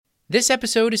This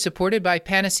episode is supported by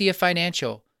Panacea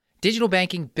Financial, digital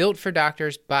banking built for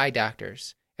doctors by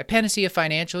doctors. At Panacea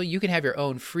Financial, you can have your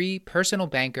own free personal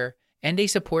banker and a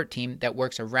support team that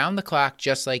works around the clock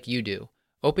just like you do.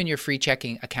 Open your free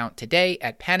checking account today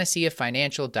at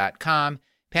panaceafinancial.com.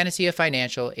 Panacea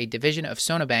Financial, a division of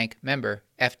Sona Bank, member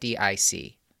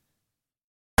FDIC.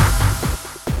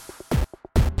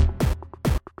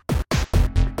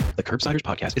 The Curbsiders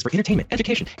podcast is for entertainment,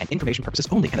 education, and information purposes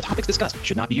only, and the topics discussed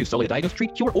should not be used solely to diagnose,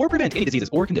 treat, cure, or prevent any diseases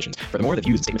or conditions. Furthermore, the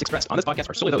views and statements expressed on this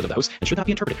podcast are solely those of the host and should not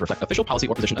be interpreted to reflect official policy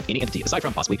or position of any entity, aside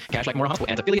from possibly Cashback Memorial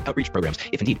Hospital and its affiliate outreach programs,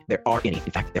 if indeed there are any.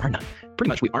 In fact, there are none. Pretty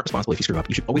much, we aren't responsible if you screw up.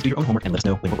 You should always do your own homework and let us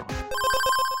know when we're wrong.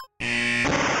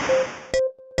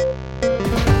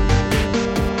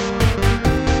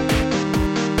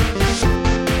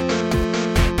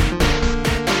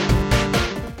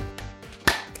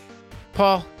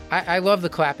 Paul, I love the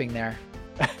clapping there.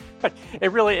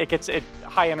 It gets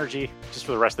high energy just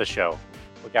for the rest of the show.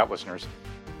 Look out, listeners.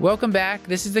 Welcome back.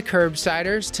 This is the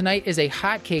Curbsiders. Tonight is a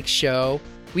Hotcakes show.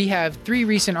 We have 3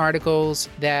 recent articles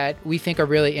that we think are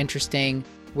really interesting,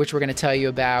 which we're going to tell you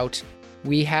about.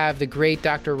 We have the great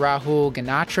Dr. Rahul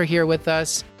Ganatra here with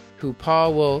us, who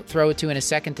Paul will throw it to in a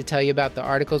second to tell you about the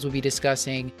articles we'll be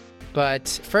discussing.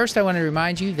 But first, I want to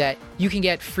remind you that you can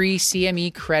get free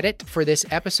CME credit for this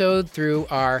episode through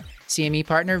our CME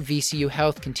partner, VCU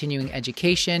Health Continuing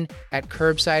Education, at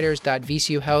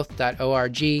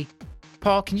curbsiders.vcuhealth.org.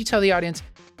 Paul, can you tell the audience,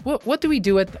 what do we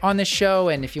do on this show?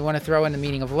 And if you want to throw in the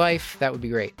meaning of life, that would be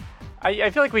great. I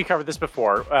feel like we covered this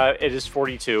before. It is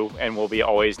 42 and will be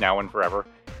always now and forever.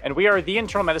 And we are the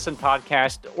Internal Medicine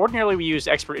Podcast. Ordinarily, we use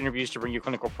expert interviews to bring you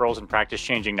clinical pearls and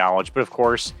practice-changing knowledge. But of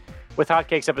course, with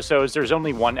Hotcakes episodes, there's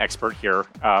only one expert here,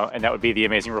 and that would be the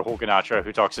amazing Rahul Ganatra,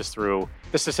 who talks us through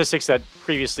the statistics that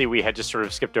previously we had just sort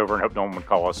of skipped over and hoped no one would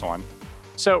call us on.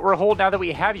 So, Rahul, now that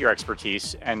we have your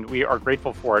expertise, and we are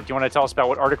grateful for it, do you want to tell us about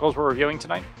what articles we're reviewing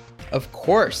tonight? Of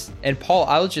course. And Paul,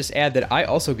 I'll just add that I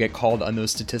also get called on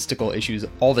those statistical issues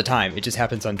all the time. It just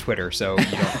happens on Twitter, so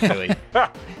you don't really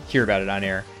hear about it on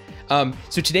air.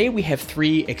 So today we have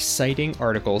 3 exciting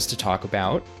articles to talk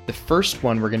about. The first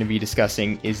one we're going to be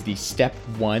discussing is the Step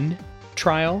 1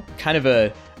 trial, kind of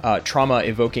a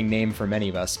trauma-evoking name for many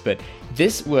of us, but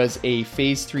this was a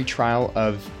phase 3 trial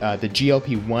of the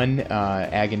GLP-1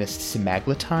 agonist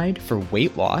Semaglutide for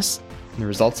weight loss. And the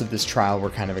results of this trial were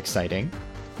kind of exciting.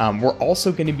 We're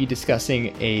also going to be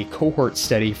discussing a cohort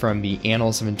study from the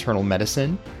Annals of Internal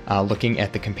Medicine, looking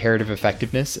at the comparative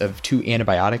effectiveness of 2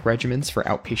 antibiotic regimens for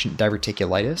outpatient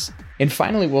diverticulitis. And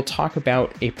finally, we'll talk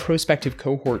about a prospective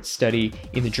cohort study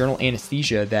in the journal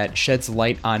Anesthesia that sheds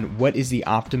light on what is the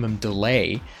optimum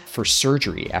delay for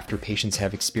surgery after patients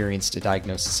have experienced a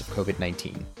diagnosis of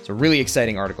COVID-19. So really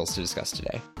exciting articles to discuss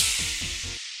today.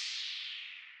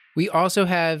 We also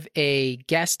have a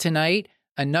guest tonight,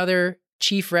 another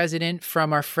chief resident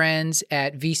from our friends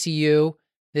at VCU.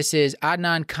 This is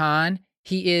Adnan Khan.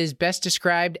 He is best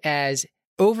described as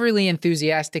overly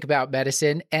enthusiastic about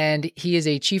medicine, and he is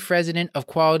a chief resident of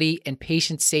quality and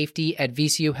patient safety at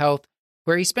VCU Health,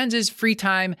 where he spends his free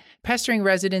time pestering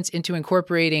residents into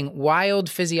incorporating wild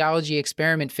physiology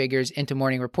experiment figures into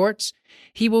morning reports.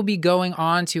 He will be going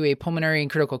on to a pulmonary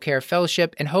and critical care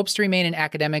fellowship and hopes to remain in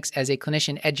academics as a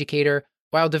clinician educator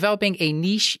while developing a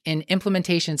niche in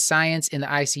implementation science in the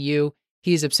ICU.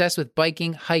 He is obsessed with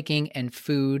biking, hiking, and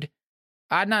food.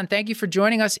 Adnan, thank you for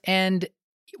joining us, and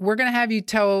we're going to have you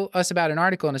tell us about an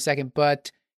article in a second,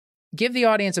 but give the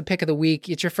audience a pick of the week.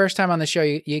 It's your first time on the show.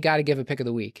 You got to give a pick of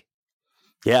the week.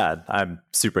 Yeah, I'm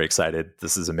super excited.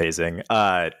 This is amazing.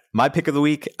 My pick of the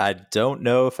week, I don't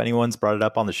know if anyone's brought it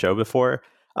up on the show before,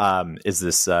 is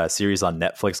this series on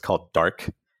Netflix called Dark.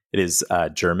 It is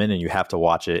German, and you have to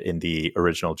watch it in the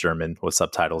original German with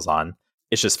subtitles on.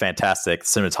 It's just fantastic.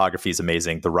 Cinematography is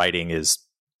amazing. The writing is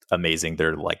amazing.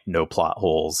 There are like no plot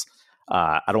holes.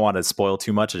 I don't want to spoil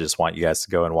too much. I just want you guys to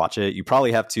go and watch it. You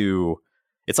probably have to.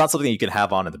 It's not something you can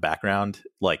have on in the background.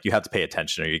 Like, you have to pay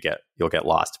attention, or you'll get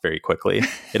lost very quickly.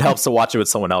 It helps to watch it with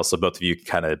someone else, so both of you can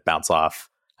kind of bounce off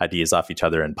ideas off each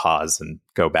other and pause and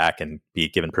go back and be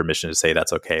given permission to say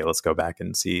that's okay. Let's go back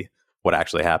and see what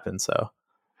actually happened. So.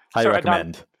 I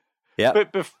recommend. Yeah.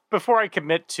 But before I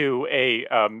commit to a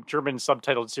German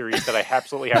subtitled series that I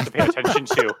absolutely have to pay attention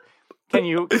to, can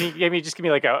you give me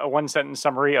like a 1-sentence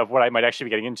summary of what I might actually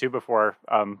be getting into before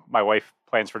my wife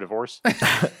plans for divorce?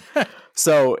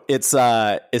 So it's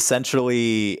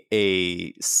essentially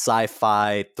a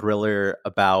sci-fi thriller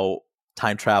about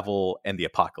time travel and the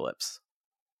apocalypse.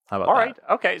 How about that? All right.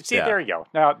 Okay. See, There you go.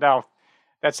 Now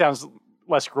that sounds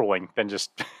less grueling than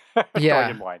just Yeah.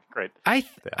 Going in blind. Great.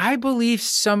 I believe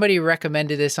somebody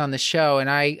recommended this on the show, and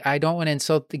I don't want to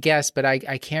insult the guest, but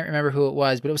I can't remember who it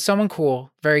was, but it was someone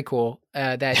cool, very cool,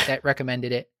 that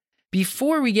recommended it.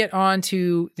 Before we get on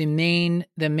to the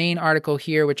main article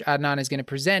here, which Adnan is going to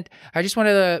present, I just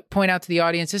wanted to point out to the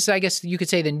audience, this is, I guess you could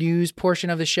say, the news portion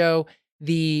of the show.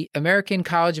 The American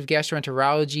College of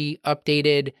Gastroenterology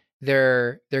updated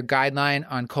their guideline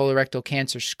on colorectal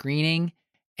cancer screening.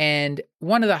 And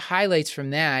one of the highlights from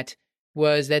that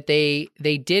was that they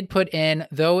did put in,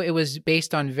 though it was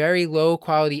based on very low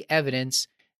quality evidence,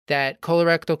 that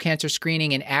colorectal cancer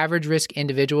screening in average risk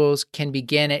individuals can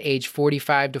begin at age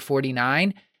 45 to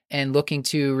 49 and looking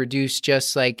to reduce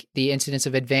just like the incidence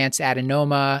of advanced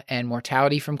adenoma and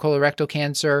mortality from colorectal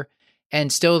cancer.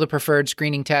 And still the preferred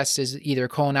screening test is either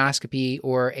colonoscopy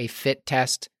or a FIT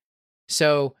test.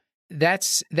 So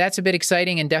that's a bit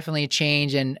exciting and definitely a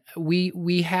change. And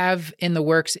we have in the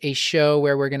works a show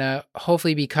where we're going to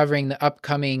hopefully be covering the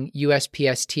upcoming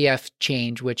USPSTF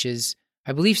change, which is,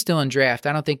 I believe, still in draft.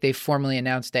 I don't think they've formally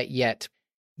announced that yet.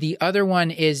 The other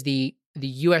one is the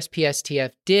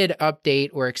USPSTF did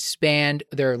update or expand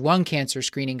their lung cancer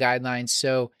screening guidelines.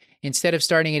 So instead of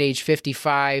starting at age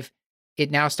 55, it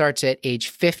now starts at age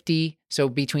 50. So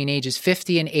between ages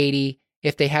 50 and 80,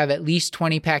 if they have at least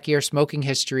 20-pack year smoking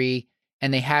history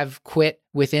and they have quit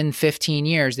within 15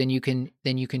 years, then you can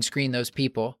screen those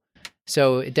people.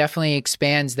 So it definitely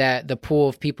expands the pool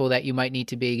of people that you might need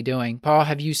to be doing. Paul,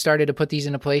 have you started to put these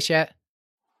into place yet?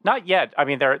 Not yet. I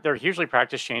mean, they're hugely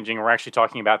practice changing. We're actually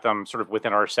talking about them sort of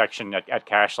within our section at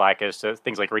CashLack as to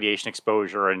things like radiation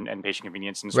exposure and patient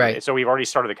convenience. And right. So we've already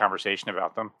started the conversation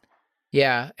about them.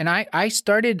 Yeah. And I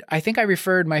think I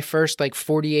referred my first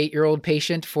 48-year-old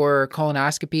patient for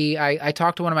colonoscopy. I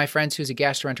talked to one of my friends who's a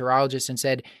gastroenterologist and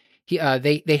said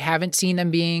they haven't seen them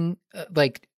being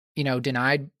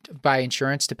denied by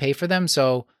insurance to pay for them.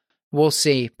 So we'll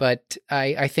see. But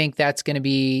I think that's going to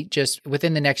be just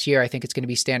within the next year. I think it's going to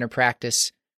be standard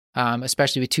practice,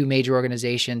 especially with two major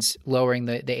organizations lowering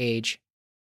the age.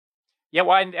 Yeah,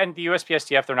 well, and the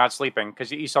USPSTF, they're not sleeping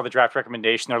because you saw the draft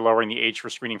recommendation. They're lowering the age for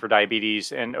screening for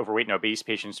diabetes and overweight and obese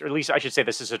patients. Or at least I should say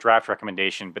this is a draft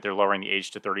recommendation, but they're lowering the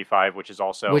age to 35, which was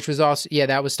also,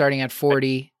 that was starting at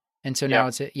 40. And so now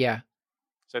it's,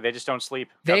 So they just don't sleep.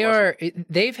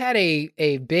 They've had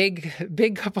a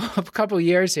big couple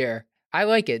years here. I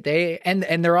like it.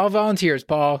 And they're all volunteers,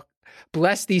 Paul.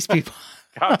 Bless these people.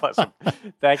 God bless them.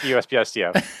 Thank you,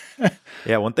 USPSTF.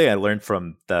 Yeah, one thing I learned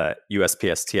from the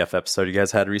USPSTF episode you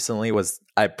guys had recently was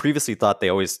I previously thought they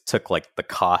always took the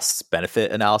cost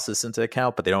benefit analysis into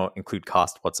account, but they don't include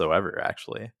cost whatsoever,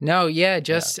 actually. No,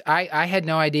 I had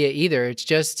no idea either. It's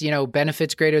just,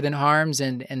 benefits greater than harms,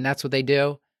 and that's what they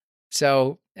do.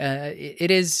 So it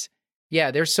is,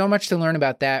 there's so much to learn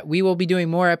about that. We will be doing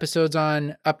more episodes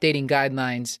on updating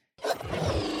guidelines.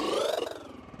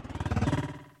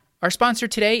 Our sponsor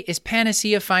today is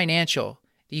Panacea Financial,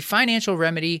 the financial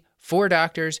remedy for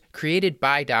doctors created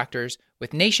by doctors.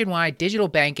 With nationwide digital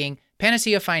banking,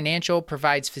 Panacea Financial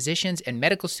provides physicians and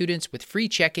medical students with free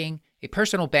checking, a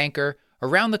personal banker,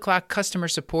 around-the-clock customer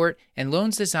support, and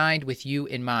loans designed with you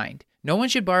in mind. No one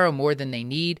should borrow more than they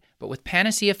need, but with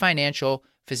Panacea Financial,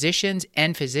 physicians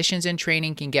in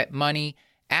training can get money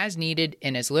as needed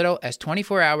in as little as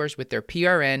 24 hours with their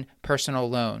PRN personal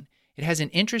loan. It has an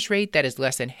interest rate that is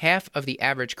less than half of the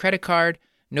average credit card,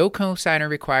 no cosigner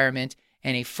requirement,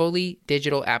 and a fully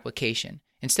digital application.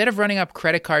 Instead of running up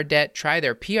credit card debt, try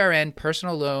their PRN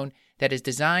personal loan that is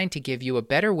designed to give you a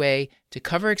better way to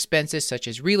cover expenses such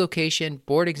as relocation,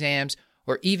 board exams,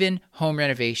 or even home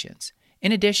renovations.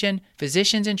 In addition,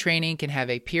 physicians in training can have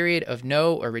a period of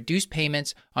no or reduced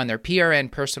payments on their PRN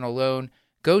personal loan.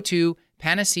 Go to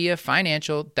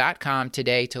panaceafinancial.com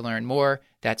today to learn more.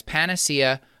 That's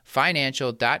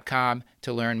panaceafinancial.com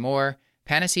to learn more.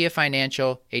 Panacea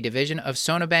Financial, a division of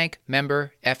Sonabank,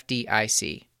 member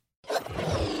FDIC.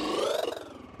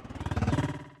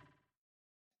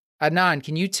 Adnan,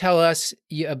 can you tell us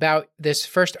about this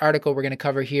first article we're going to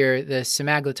cover here, the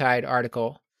Semaglutide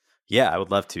article? Yeah, I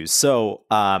would love to. So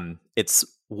it's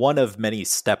one of many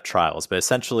step trials, but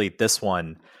essentially this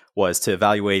one was to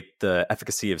evaluate the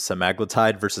efficacy of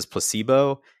semaglutide versus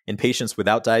placebo in patients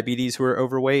without diabetes who are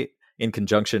overweight in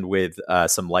conjunction with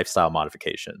some lifestyle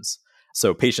modifications.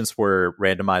 So patients were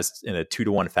randomized in a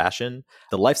 2-to-1 fashion.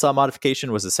 The lifestyle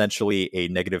modification was essentially a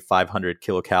negative 500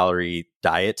 kilocalorie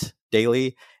diet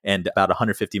daily and about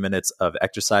 150 minutes of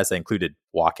exercise that included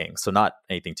walking. So not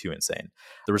anything too insane.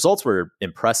 The results were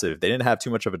impressive. They didn't have too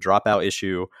much of a dropout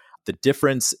issue. The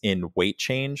difference in weight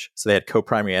change, so they had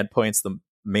co-primary endpoints. The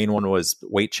main one was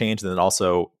weight change, and then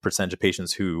also percentage of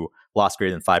patients who lost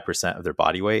greater than 5% of their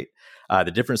body weight.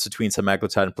 The difference between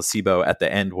semaglutide and placebo at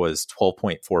the end was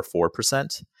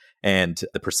 12.44%. And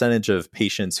the percentage of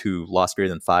patients who lost greater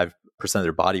than 5% of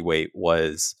their body weight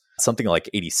was something like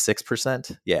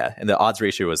 86%. Yeah. And the odds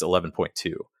ratio was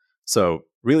 11.2. So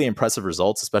really impressive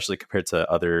results, especially compared to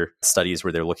other studies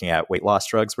where they're looking at weight loss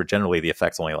drugs, where generally the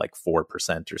effect's only like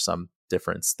 4% or some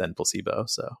difference than placebo.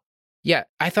 So yeah,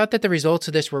 I thought that the results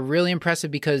of this were really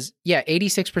impressive because,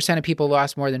 86% of people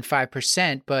lost more than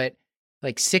 5%, but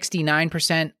like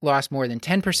 69% lost more than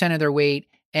 10% of their weight,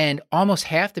 and almost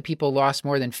half the people lost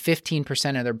more than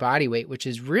 15% of their body weight, which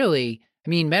is really,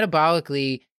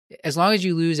 metabolically, as long as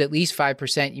you lose at least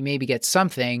 5%, you maybe get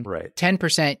something. Right.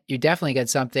 10%, you definitely get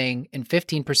something, and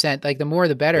 15%, like the more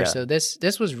the better. Yeah. So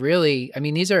this was really,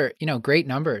 these are, great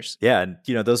numbers. Yeah,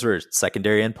 and those were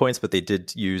secondary endpoints, but they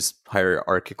did use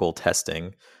hierarchical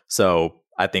testing. So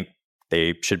I think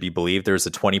they should be believed. There was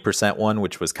a 20% one,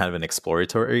 which was kind of an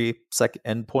exploratory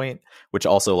endpoint, which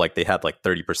also like they had like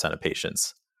 30% of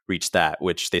patients reach that,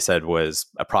 which they said was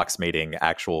approximating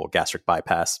actual gastric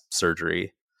bypass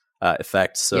surgery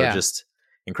effect. So just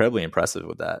incredibly impressive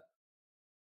with that.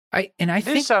 I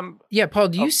think, Paul,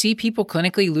 do you see people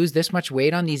clinically lose this much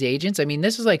weight on these agents?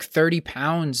 This is like 30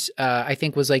 pounds, I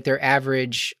think was like their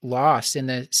average loss in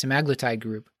the semaglutide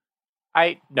group.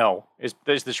 No,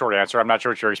 is the short answer. I'm not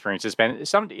sure what your experience has been.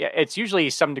 It's usually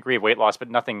some degree of weight loss, but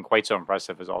nothing quite so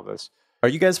impressive as all this. Are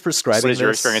you guys prescribing What has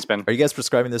your experience been? Are you guys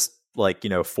prescribing this like,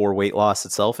 for weight loss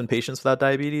itself in patients without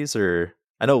diabetes? Or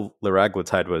I know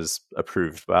liraglutide was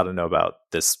approved, but I don't know about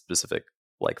this specific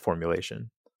like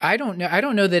formulation. I don't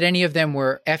know that any of them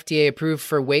were FDA approved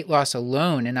for weight loss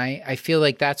alone. And I feel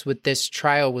like that's what this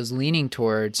trial was leaning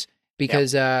towards,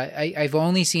 because I've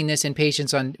only seen this in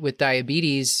patients with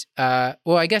diabetes. I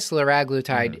guess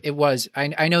liraglutide, it was.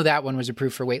 I know that one was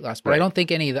approved for weight loss, but I don't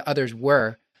think any of the others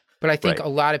were. But I think a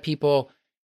lot of people,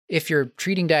 if you're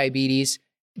treating diabetes,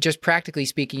 just practically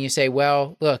speaking, you say,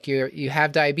 well, look, you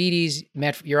have diabetes,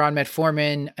 you're on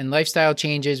metformin and lifestyle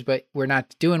changes, but we're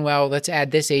not doing well. Let's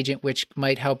add this agent, which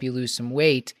might help you lose some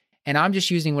weight. And I'm just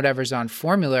using whatever's on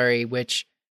formulary, which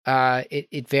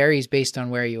it varies based on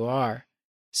where you are.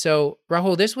 So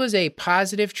Rahul, this was a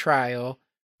positive trial.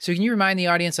 So can you remind the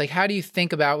audience, like, how do you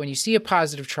think about when you see a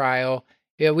positive trial?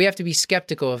 We have to be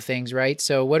skeptical of things, right?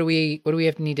 So what do we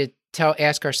need to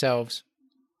ask ourselves?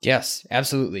 Yes,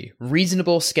 absolutely.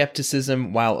 Reasonable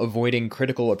skepticism while avoiding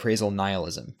critical appraisal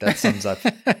nihilism. That sums up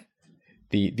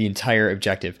the entire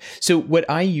objective. So what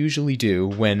I usually do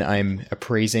when I'm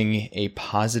appraising a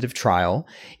positive trial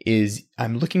is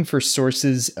I'm looking for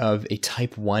sources of a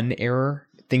type 1 error,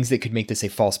 things that could make this a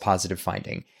false positive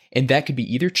finding. And that could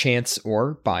be either chance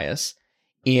or bias.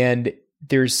 And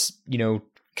there's,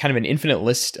 kind of an infinite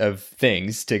list of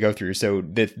things to go through. So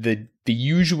the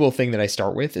usual thing that I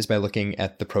start with is by looking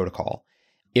at the protocol.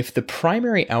 If the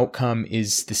primary outcome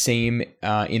is the same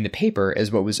in the paper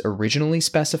as what was originally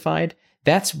specified,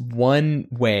 that's one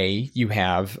way you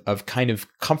have of kind of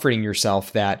comforting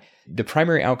yourself that the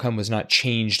primary outcome was not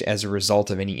changed as a result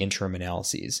of any interim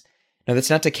analyses. Now,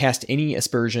 that's not to cast any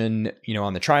aspersion,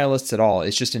 on the trialists at all.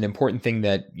 It's just an important thing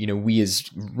that, we as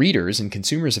readers and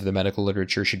consumers of the medical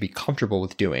literature should be comfortable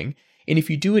with doing. And if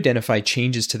you do identify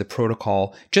changes to the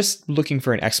protocol, just looking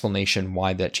for an explanation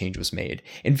why that change was made.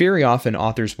 And very often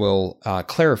authors will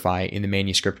clarify in the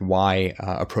manuscript why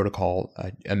a protocol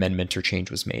amendment or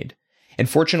change was made. And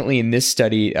fortunately, in this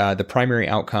study, the primary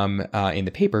outcome in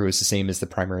the paper was the same as the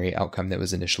primary outcome that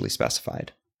was initially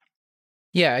specified.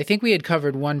 Yeah, I think we had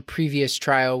covered one previous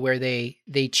trial where they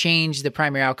changed the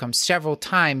primary outcome several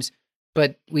times,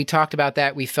 but we talked about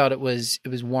that. We felt it was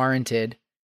warranted.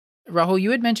 Rahul,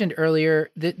 you had mentioned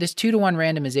earlier this 2-to-1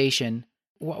 randomization.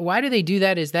 Why do they do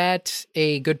that? Is that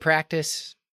a good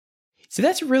practice? So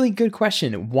that's a really good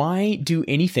question. Why do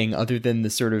anything other than the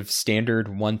sort of standard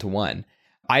 1-to-1?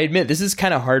 I admit this is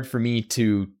kind of hard for me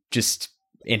to just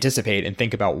anticipate and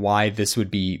think about why this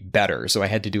would be better. So I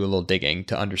had to do a little digging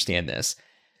to understand this.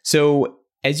 So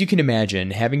as you can imagine,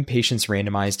 having patients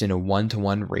randomized in a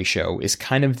 1-to-1 ratio is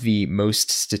kind of the most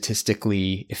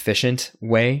statistically efficient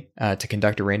way to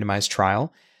conduct a randomized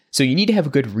trial. So you need to have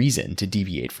a good reason to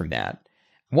deviate from that.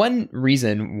 One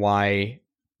reason why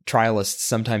trialists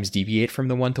sometimes deviate from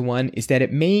the 1-to-1 is that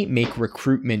it may make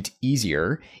recruitment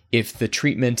easier if the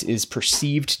treatment is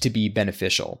perceived to be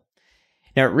beneficial.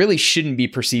 Now, it really shouldn't be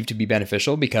perceived to be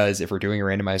beneficial because if we're doing a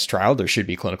randomized trial, there should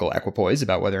be clinical equipoise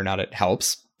about whether or not it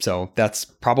helps. So that's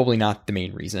probably not the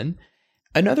main reason.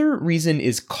 Another reason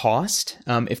is cost.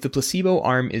 If the placebo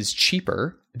arm is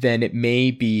cheaper, then it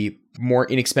may be more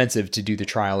inexpensive to do the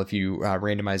trial if you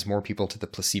randomize more people to the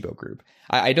placebo group.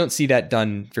 I don't see that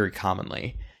done very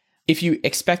commonly. If you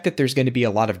expect that there's going to be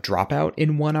a lot of dropout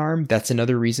in one arm, that's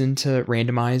another reason to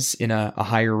randomize in a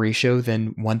higher ratio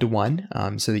than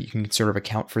 1-to-1, so that you can sort of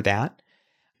account for that.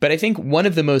 But I think one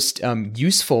of the most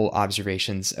useful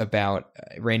observations about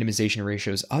randomization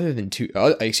ratios other than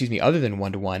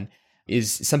 1-to-1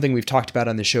 is something we've talked about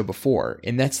on the show before,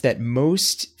 and that's that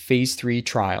most phase 3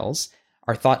 trials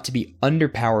are thought to be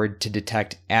underpowered to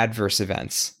detect adverse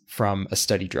events from a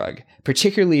study drug,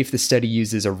 particularly if the study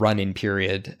uses a run-in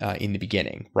period in the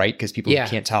beginning, right? Because people who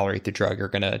can't tolerate the drug are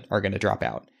gonna drop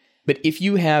out. But if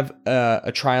you have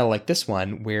a trial like this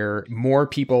one where more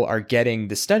people are getting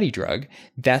the study drug,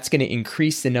 that's going to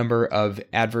increase the number of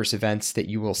adverse events that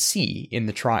you will see in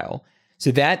the trial. So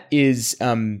that is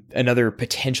another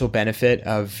potential benefit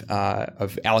of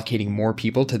allocating more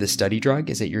people to the study drug,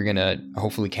 is that you're going to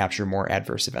hopefully capture more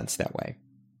adverse events that way.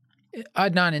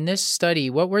 Adnan, in this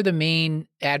study, what were the main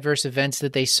adverse events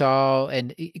that they saw?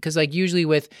 And because like you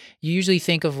usually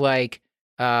think of like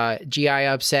GI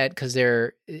upset because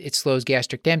it slows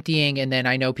gastric emptying, and then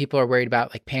I know people are worried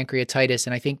about like pancreatitis,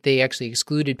 and I think they actually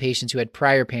excluded patients who had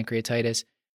prior pancreatitis.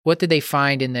 What did they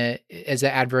find as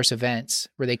the adverse events?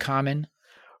 Were they common?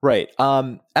 Right.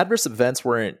 Adverse events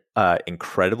weren't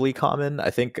incredibly common. I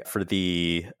think for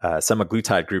the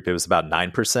semaglutide group, it was about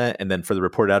 9%. And then for the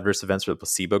reported adverse events for the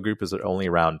placebo group, it was only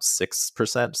around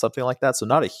 6%, something like that. So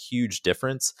not a huge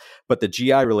difference. But the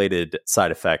GI-related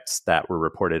side effects that were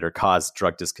reported or caused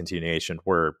drug discontinuation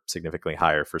were significantly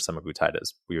higher for semaglutide,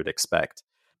 as we would expect.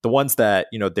 The ones that,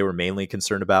 they were mainly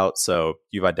concerned about, so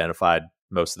you've identified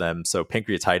most of them. So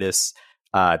pancreatitis,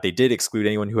 they did exclude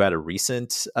anyone who had a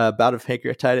recent bout of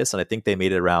pancreatitis, and I think they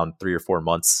made it around 3 or 4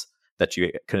 months that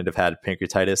you couldn't have had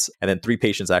pancreatitis. And then 3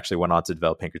 patients actually went on to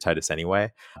develop pancreatitis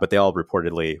anyway, but they all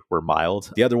reportedly were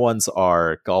mild. The other ones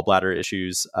are gallbladder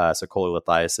issues, so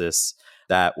cholelithiasis.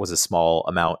 That was a small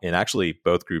amount in actually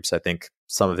both groups. I think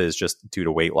some of it is just due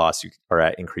to weight loss. You are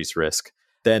at increased risk.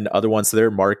 Then other ones, so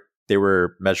they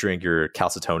were measuring your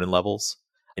calcitonin levels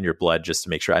in your blood just to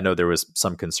make sure. I know there was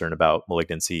some concern about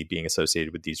malignancy being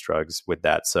associated with these drugs with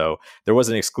that. So there was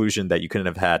an exclusion that you couldn't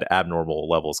have had abnormal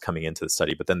levels coming into the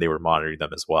study, but then they were monitoring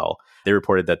them as well. They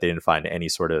reported that they didn't find any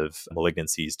sort of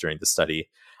malignancies during the study.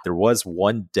 There was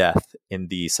one death in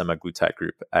the semaglutide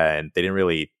group, and they didn't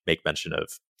really make mention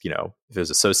of, if it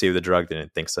was associated with the drug. They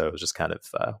didn't think so. It was just kind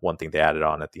of one thing they added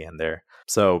on at the end there.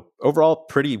 So overall,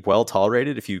 pretty well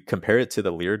tolerated. If you compare it to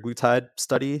the liraglutide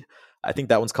study, I think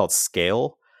that one's called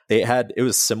SCALE. It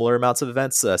was similar amounts of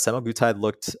events. Semaglutide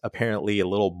looked apparently a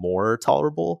little more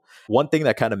tolerable. One thing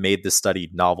that kind of made this study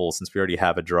novel, since we already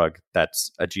have a drug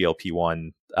that's a GLP-1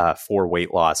 for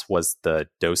weight loss, was the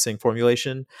dosing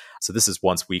formulation. So this is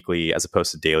once weekly as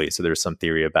opposed to daily. So there's some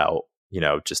theory about,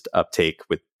 just uptake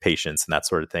with patients and that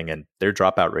sort of thing. And their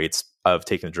dropout rates of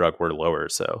taking the drug were lower.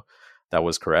 So that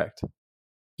was correct.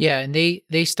 Yeah, and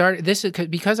they started this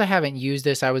because I haven't used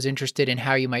this. I was interested in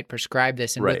how you might prescribe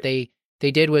this, and what they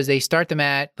did was they start them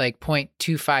at like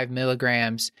 0.25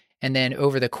 milligrams, and then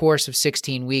over the course of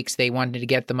 16 weeks, they wanted to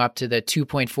get them up to the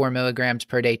 2.4 milligrams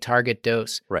per day target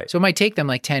dose. Right. So it might take them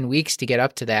like 10 weeks to get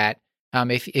up to that.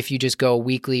 If you just go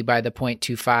weekly by the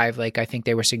 0.25, like I think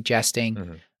they were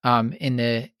suggesting in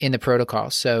the protocol.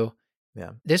 So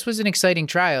yeah, this was an exciting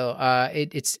trial.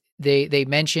 They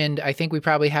mentioned, I think we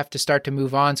probably have to start to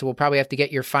move on, so we'll probably have to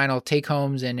get your final take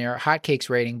homes and your hotcakes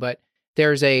rating, but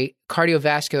there's a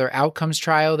cardiovascular outcomes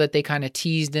trial that they kind of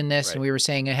teased in this. Right. And we were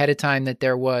saying ahead of time that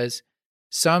there was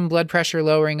some blood pressure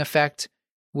lowering effect,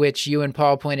 which you and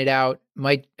Paul pointed out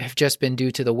might have just been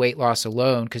due to the weight loss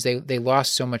alone because they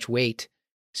lost so much weight.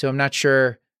 So I'm not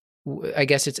sure. I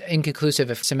guess it's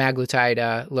inconclusive if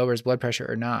semaglutide lowers blood pressure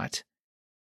or not.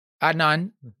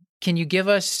 Adnan, can you give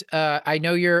us, I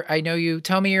know you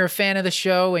tell me you're a fan of the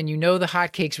show and you know the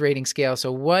hotcakes rating scale.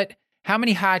 So how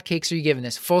many hotcakes are you giving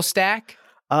this? Full stack?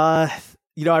 I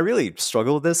really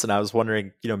struggle with this, and I was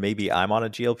wondering, maybe I'm on a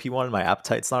GLP-1 and my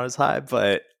appetite's not as high,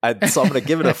 but so I'm going to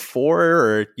give it a 4,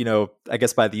 or, I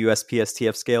guess by the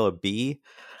USPSTF scale, a B.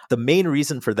 The main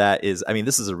reason for that is,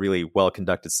 this is a really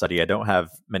well-conducted study. I don't have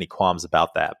many qualms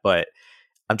about that, but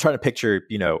I'm trying to picture,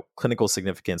 clinical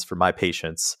significance for my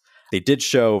patients. They did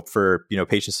show for,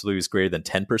 patients to lose greater than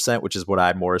 10%, which is what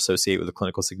I more associate with the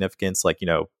clinical significance, like,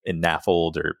 in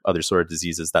NAFLD or other sort of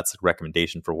diseases, that's a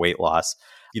recommendation for weight loss.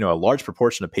 A large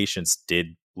proportion of patients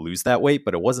did lose that weight,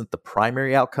 but it wasn't the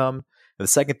primary outcome. And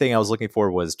the second thing I was looking for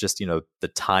was just, the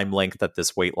time length that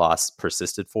this weight loss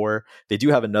persisted for. They do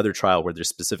have another trial where they're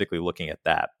specifically looking at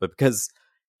that, but because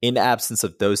in absence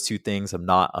of those two things, I'm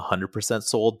not 100%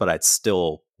 sold, but I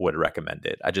still would recommend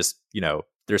it. I just,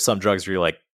 there's some drugs where you're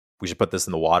like, we should put this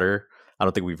in the water. I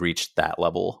don't think we've reached that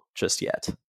level just yet.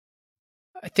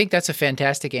 I think that's a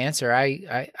fantastic answer.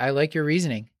 I like your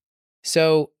reasoning.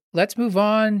 So let's move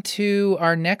on to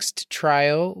our next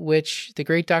trial, which the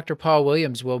great Dr. Paul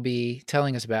Williams will be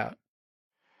telling us about.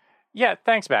 Yeah,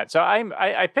 thanks, Matt. So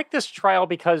I picked this trial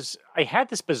because I had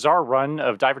this bizarre run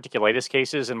of diverticulitis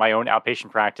cases in my own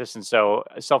outpatient practice. And so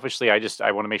selfishly,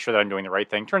 I want to make sure that I'm doing the right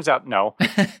thing. Turns out, no,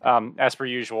 as per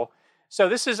usual. So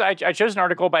this is, I chose an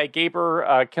article by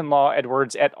Gaber, Kinlaw,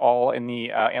 Edwards et al. In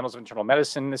the Annals of Internal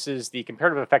Medicine. This is the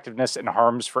comparative effectiveness and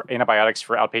harms for antibiotics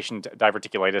for outpatient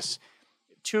diverticulitis,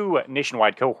 2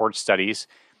 nationwide cohort studies.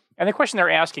 And the question they're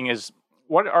asking is,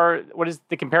 what is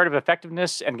the comparative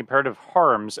effectiveness and comparative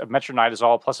harms of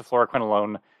metronidazole plus a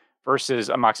fluoroquinolone versus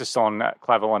amoxicillin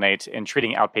clavulanate in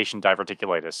treating outpatient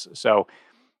diverticulitis? So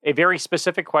a very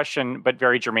specific question, but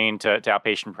very germane to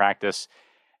outpatient practice.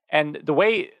 And the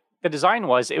way the design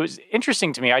was, it was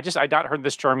interesting to me. I'd not heard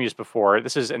this term used before.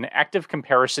 This is an active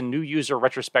comparison new user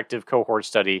retrospective cohort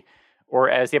study, or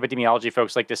as the epidemiology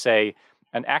folks like to say,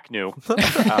 an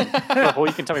ACNU. Well,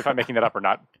 you can tell me if I'm making that up or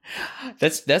not.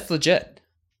 That's legit.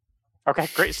 Okay,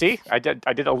 great. See, I did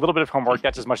a little bit of homework.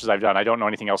 That's as much as I've done. I don't know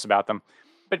anything else about them.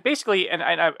 But basically, and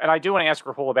I do want to ask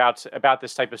Rahul about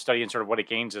this type of study and sort of what it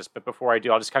gains us. But before I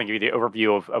do, I'll just kind of give you the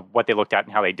overview of what they looked at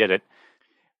and how they did it.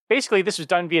 Basically, this was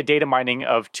done via data mining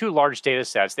of 2 large data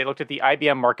sets. They looked at the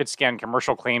IBM Market Scan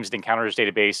Commercial Claims and Encounters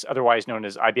database, otherwise known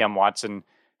as IBM Watson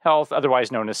Health,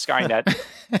 otherwise known as Skynet.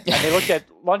 And they looked at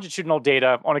longitudinal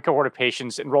data on a cohort of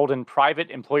patients enrolled in private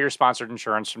employer-sponsored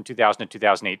insurance from 2000 to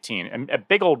 2018. And a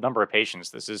big old number of patients.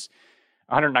 This is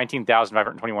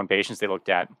 119,521 patients they looked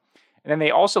at. And then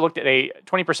they also looked at a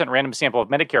 20% random sample of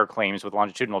Medicare claims with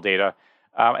longitudinal data.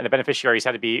 And the beneficiaries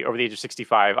had to be over the age of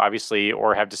 65, obviously,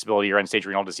 or have disability or end-stage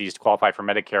renal disease to qualify for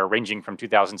Medicare, ranging from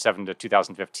 2007 to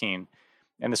 2015.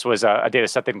 And this was a data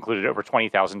set that included over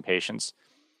 20,000 patients.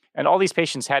 And all these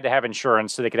patients had to have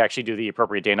insurance so they could actually do the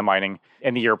appropriate data mining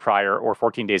in the year prior or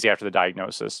 14 days after the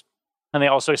diagnosis. And they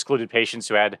also excluded patients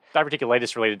who had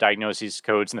diverticulitis-related diagnoses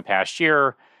codes in the past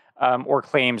year, or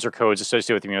claims or codes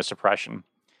associated with immunosuppression.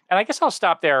 And I guess I'll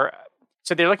stop there.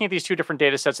 So they're looking at these 2 different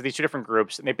data sets of these 2 different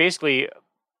groups, and they basically,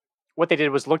 what they did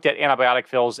was looked at antibiotic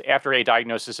fills after a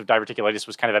diagnosis of diverticulitis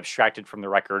was kind of abstracted from the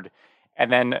record,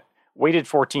 and then waited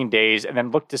 14 days, and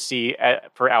then looked to see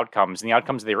for outcomes. And the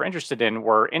outcomes they were interested in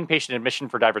were inpatient admission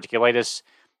for diverticulitis,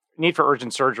 need for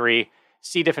urgent surgery,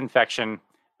 C. diff infection,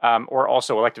 or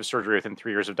also elective surgery within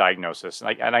 3 years of diagnosis.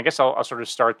 And I guess I'll sort of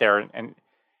start there and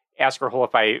ask Rahul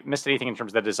if I missed anything in terms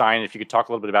of the design, if you could talk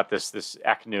a little bit about this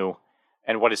ACNU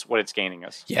and what it's gaining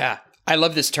us. Yeah, I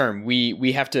love this term.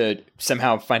 We have to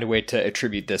somehow find a way to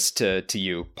attribute this to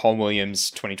you, Paul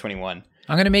Williams, 2021.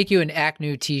 I'm going to make you an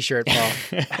ACNU t-shirt, Paul.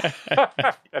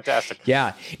 Fantastic.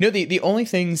 Yeah. No, the only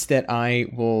things that I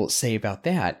will say about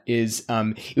that is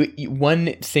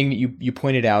one thing that you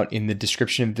pointed out in the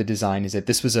description of the design is that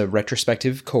this was a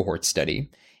retrospective cohort study.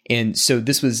 And so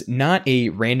this was not a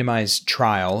randomized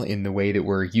trial in the way that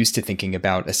we're used to thinking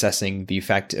about assessing the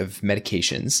effect of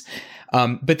medications.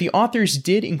 But the authors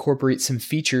did incorporate some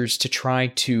features to try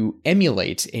to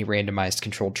emulate a randomized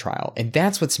controlled trial. And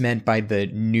that's what's meant by the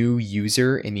new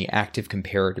user in the active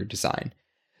comparator design.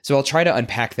 So I'll try to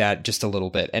unpack that just a little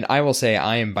bit. And I will say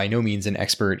I am by no means an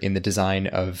expert in the design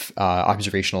of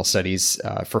observational studies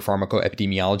for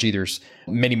pharmacoepidemiology. There's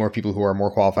many more people who are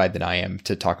more qualified than I am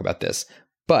to talk about this.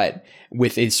 But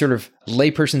with a sort of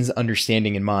layperson's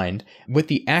understanding in mind, what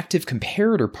the active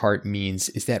comparator part means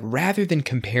is that rather than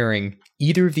comparing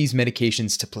either of these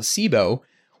medications to placebo,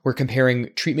 we're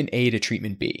comparing treatment A to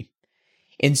treatment B.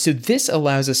 And so this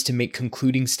allows us to make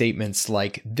concluding statements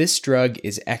like this drug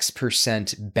is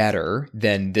X% better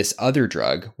than this other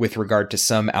drug with regard to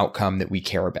some outcome that we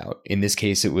care about. In this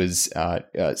case, it was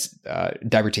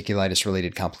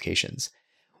diverticulitis-related complications.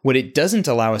 What it doesn't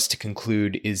allow us to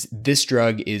conclude is this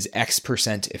drug is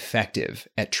X% effective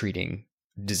at treating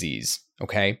disease,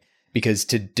 okay? Because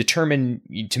to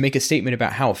make a statement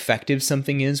about how effective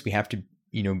something is, we have to,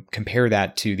 compare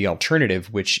that to the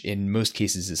alternative, which in most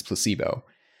cases is placebo.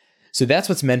 So that's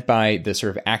what's meant by the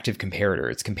sort of active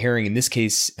comparator. It's comparing, in this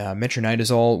case,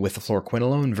 metronidazole with the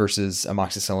fluoroquinolone versus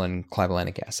amoxicillin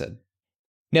clavulanic acid.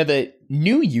 Now, the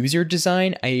new user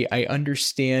design, I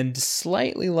understand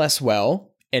slightly less well.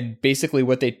 And basically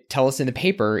what they tell us in the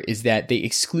paper is that they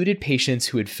excluded patients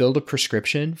who had filled a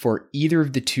prescription for either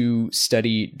of the 2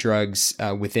 study drugs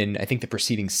within, I think, the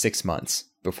preceding 6 months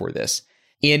before this.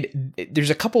 And there's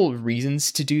a couple of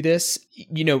reasons to do this.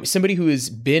 Somebody who has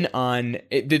been on,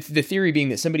 the theory being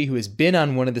that somebody who has been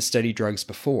on one of the study drugs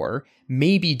before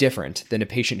may be different than a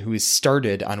patient who has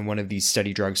started on one of these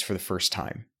study drugs for the first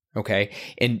time. Okay.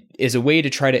 And as a way to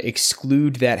try to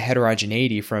exclude that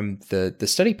heterogeneity from the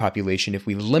study population, if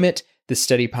we limit the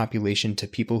study population to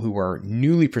people who are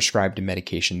newly prescribed a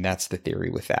medication, that's the theory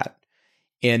with that.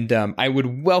 And I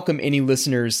would welcome any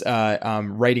listeners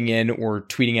writing in or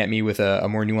tweeting at me with a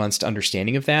more nuanced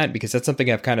understanding of that, because that's something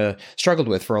I've kind of struggled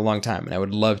with for a long time. And I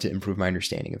would love to improve my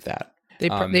understanding of that.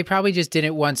 They probably just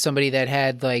didn't want somebody that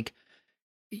had like,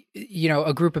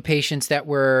 a group of patients that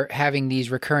were having these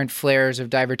recurrent flares of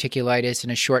diverticulitis in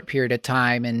a short period of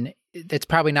time. And that's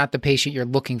probably not the patient you're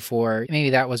looking for. Maybe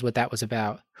that was what that was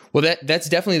about. Well, that's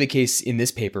definitely the case in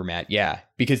this paper, Matt. Yeah,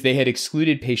 because they had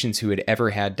excluded patients who had ever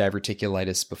had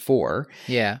diverticulitis before.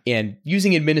 Yeah. And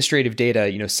using administrative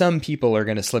data, some people are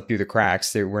going to slip through the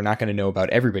cracks. We're not going to know about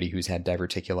everybody who's had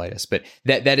diverticulitis, but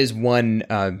that is one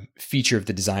feature of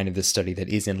the design of this study that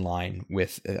is in line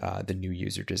with the new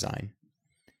user design.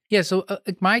 Yeah, so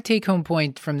my take-home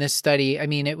point from this study,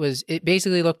 it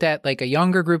basically looked at like a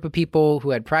younger group of people who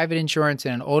had private insurance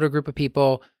and an older group of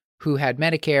people who had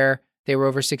Medicare. They were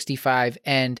over 65,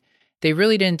 and they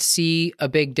really didn't see a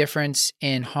big difference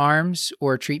in harms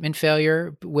or treatment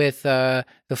failure with the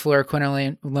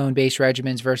fluoroquinolone-based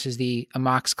regimens versus the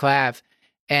amoxiclav.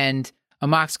 And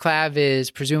amoxiclav is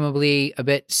presumably a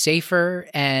bit safer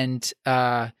and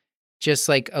just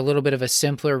like a little bit of a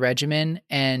simpler regimen.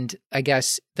 And I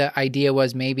guess the idea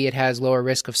was maybe it has lower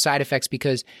risk of side effects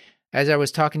because, as I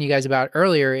was talking to you guys about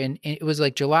earlier, and it was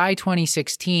like July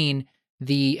 2016,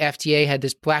 the FDA had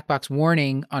this black box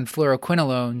warning on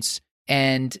fluoroquinolones,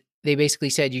 and they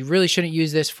basically said you really shouldn't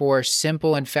use this for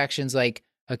simple infections like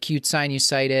acute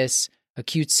sinusitis,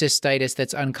 acute cystitis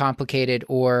that's uncomplicated,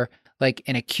 or like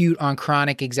an acute on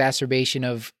chronic exacerbation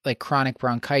of like chronic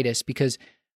bronchitis. Because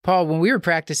Paul, when we were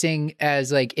practicing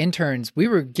as like interns, we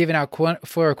were giving out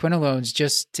fluoroquinolones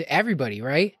just to everybody,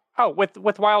 right? Oh, with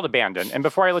wild abandon. And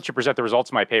before I let you present the results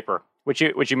of my paper, which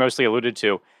you mostly alluded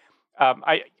to,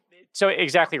 so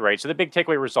exactly right. So the big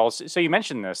takeaway results. So you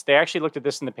mentioned this. They actually looked at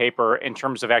this in the paper in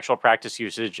terms of actual practice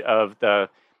usage of the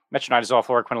metronidazole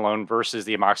fluoroquinolone versus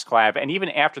the amoxiclav. And even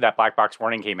after that black box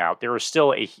warning came out, there was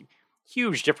still a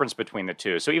huge difference between the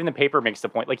two. So even the paper makes the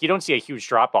point, like you don't see a huge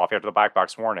drop off after the black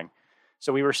box warning.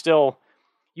 So we were still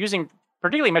using,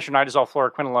 particularly metronidazole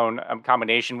fluoroquinolone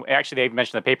combination. Actually, they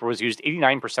mentioned the paper was used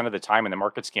 89% of the time in the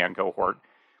market scan cohort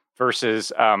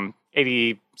versus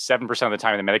 87% of the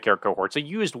time in the Medicare cohort. So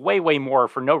used way, way more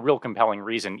for no real compelling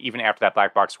reason, even after that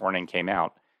black box warning came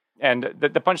out. And the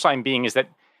punchline being is that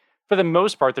for the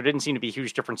most part, there didn't seem to be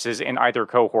huge differences in either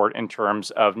cohort in terms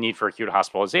of need for acute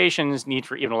hospitalizations, need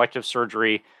for even elective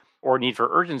surgery, or need for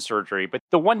urgent surgery. But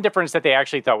the one difference that they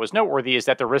actually thought was noteworthy is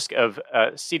that the risk of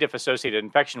C. diff-associated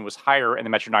infection was higher in the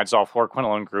metronidazole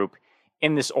fluoroquinolone group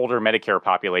in this older Medicare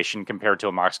population compared to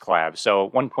amoxiclav.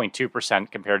 So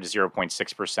 1.2% compared to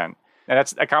 0.6%. Now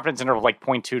that's a confidence interval of like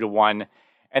 0.2 to 1.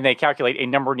 And they calculate a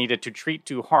number needed to treat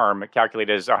to harm,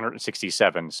 calculated as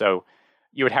 167. So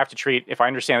you would have to treat, if I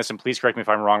understand this, and please correct me if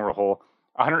I'm wrong, Rahul,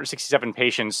 167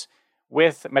 patients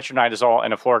with metronidazole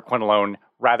and a fluoroquinolone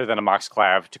rather than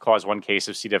amoxiclav to cause one case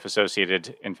of C.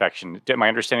 diff-associated infection. Am I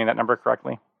understanding that number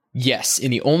correctly? Yes.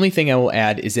 And the only thing I will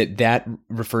add is that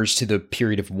refers to the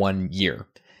period of 1 year.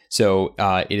 So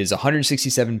it is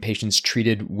 167 patients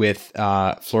treated with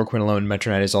fluoroquinolone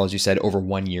metronidazole, as you said, over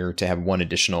 1 year to have one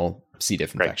additional C.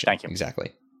 diff infection. Great, thank you.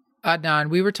 Exactly. Adnan,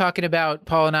 we were talking about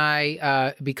Paul and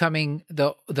I becoming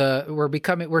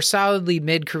we're solidly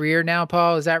mid-career now,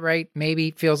 Paul. Is that right?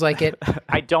 Maybe feels like it.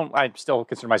 I still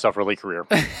consider myself early career.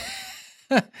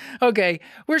 Okay.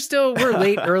 We're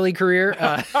late early career.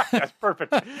 That's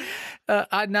perfect.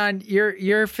 Adnan,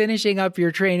 you're finishing up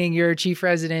your training. You're a chief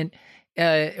resident,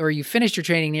 or you finished your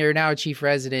training. You're now a chief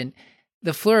resident.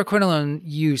 The fluoroquinolone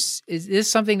use, is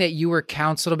this something that you were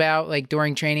counseled about, like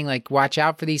during training, like watch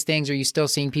out for these things? Or are you still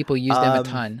seeing people use them a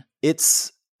ton?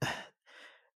 It's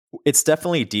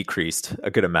definitely decreased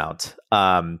a good amount.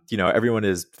 Everyone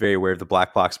is very aware of the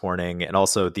black box warning and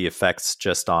also the effects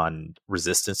just on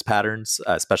resistance patterns,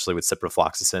 especially with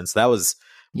ciprofloxacin. So that was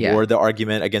more the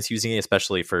argument against using it,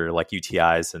 especially for like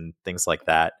UTIs and things like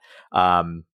that.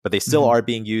 But they still are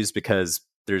being used because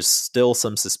there's still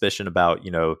some suspicion about,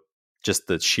 just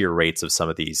the sheer rates of some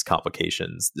of these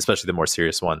complications, especially the more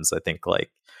serious ones. I think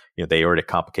like, the aortic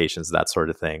complications, that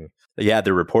sort of thing. Yeah,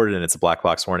 they're reported and it's a black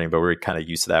box warning, but we're kind of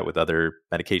used to that with other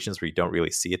medications where you don't really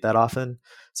see it that often.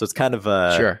 So it's kind of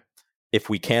sure. If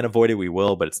we can avoid it, we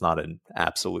will, but it's not an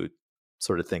absolute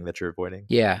sort of thing that you're avoiding.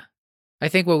 Yeah. I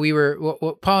think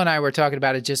what Paul and I were talking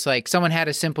about is just like someone had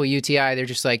a simple UTI, they're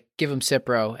just like, give them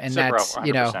Cipro. And that's,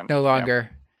 100%.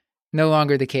 No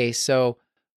longer the case. So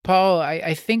Paul,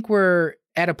 I think we're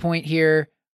at a point here.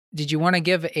 Did you want to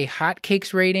give a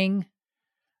Hotcakes rating?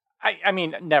 I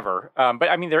mean, never. But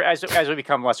I mean, as we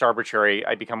become less arbitrary,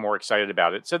 I become more excited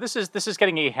about it. So this is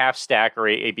getting a half stack or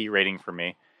a B rating for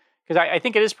me. Because I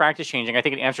think it is practice changing. I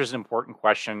think it answers an important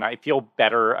question. I feel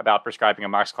better about prescribing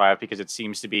amoxicillin because it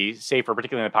seems to be safer,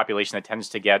 particularly in a population that tends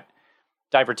to get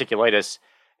diverticulitis.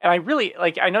 And I really,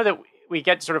 I know that we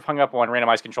get sort of hung up on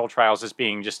randomized control trials as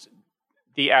being just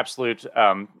the absolute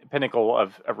pinnacle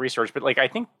of research. But I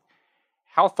think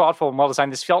how thoughtful and well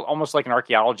designed, this felt almost like an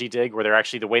archaeology dig where they're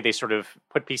actually, the way they sort of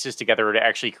put pieces together to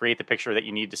actually create the picture that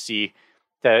you need to see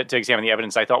to examine the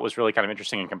evidence, I thought was really kind of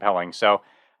interesting and compelling. So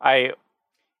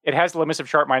it has the limits of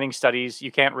sharp minding studies.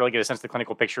 You can't really get a sense of the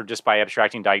clinical picture just by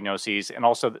abstracting diagnoses. And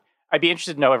also, I'd be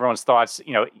interested to know everyone's thoughts.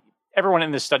 Everyone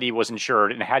in this study was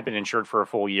insured and had been insured for a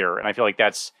full year. And I feel like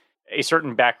that's a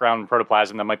certain background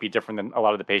protoplasm that might be different than a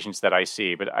lot of the patients that I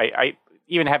see. But I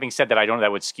even having said that, I don't know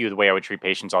that would skew the way I would treat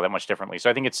patients all that much differently.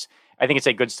 So I think it's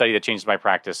a good study that changes my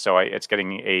practice. So it's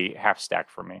getting a half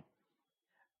stack for me.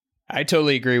 I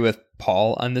totally agree with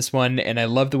Paul on this one, and I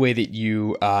love the way that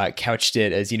you couched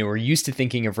it as, we're used to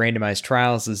thinking of randomized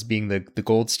trials as being the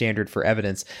gold standard for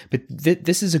evidence, but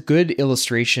this is a good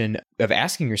illustration of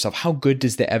asking yourself, how good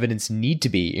does the evidence need to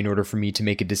be in order for me to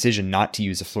make a decision not to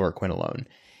use a fluoroquinolone?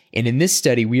 And in this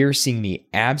study, we are seeing the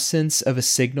absence of a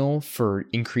signal for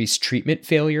increased treatment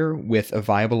failure with a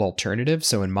viable alternative.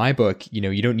 So in my book,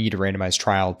 you don't need a randomized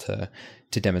trial to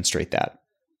demonstrate that.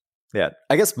 Yeah,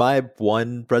 I guess my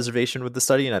one reservation with the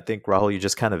study, and I think Rahul, you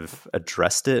just kind of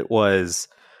addressed it, was,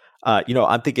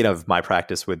 I'm thinking of my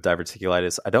practice with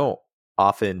diverticulitis. I don't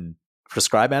often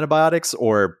prescribe antibiotics,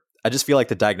 or I just feel like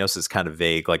the diagnosis is kind of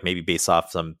vague, like maybe based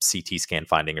off some CT scan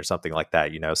finding or something like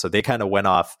that, So they kind of went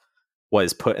off what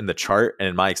is put in the chart, and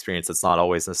in my experience, it's not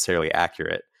always necessarily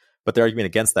accurate. But the argument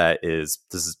against that is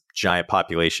this is giant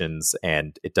populations,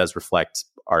 and it does reflect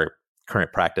our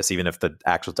current practice, even if the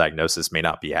actual diagnosis may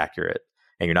not be accurate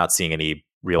and you're not seeing any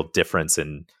real difference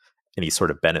in any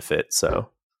sort of benefit. So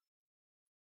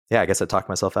yeah, I guess I talked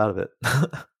myself out of it.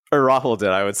 Or Rahul did,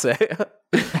 I would say.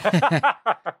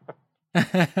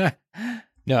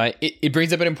 No, it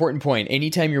brings up an important point.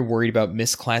 Anytime you're worried about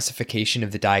misclassification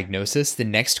of the diagnosis, the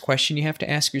next question you have to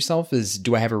ask yourself is,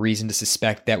 do I have a reason to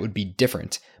suspect that would be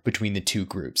different between the two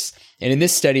groups? And in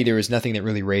this study, there was nothing that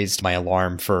really raised my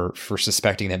alarm for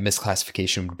suspecting that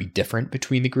misclassification would be different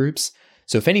between the groups.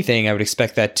 So if anything, I would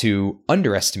expect that to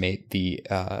underestimate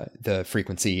the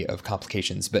frequency of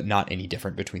complications, but not any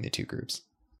different between the two groups.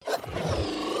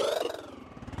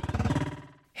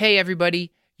 Hey,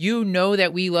 everybody. You know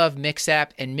that we love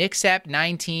MixApp, and MixApp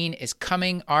 19 is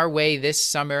coming our way this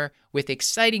summer with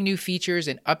exciting new features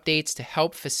and updates to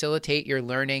help facilitate your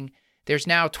learning. There's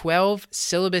now 12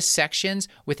 syllabus sections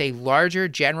with a larger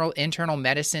general internal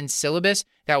medicine syllabus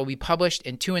that will be published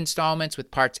in 2 installments,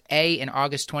 with Parts A in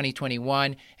August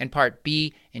 2021 and Part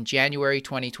B in January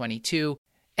 2022.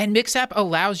 And MixApp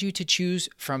allows you to choose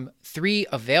from 3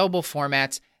 available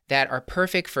formats that are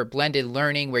perfect for blended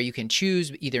learning, where you can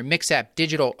choose either MixApp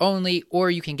Digital only, or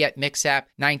you can get MixApp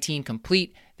 19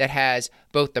 Complete that has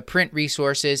both the print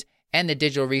resources and the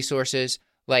digital resources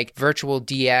like Virtual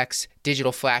DX,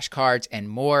 digital flashcards, and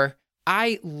more.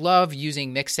 I love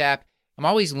using MixApp. I'm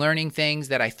always learning things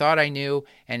that I thought I knew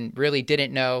and really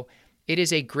didn't know. It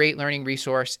is a great learning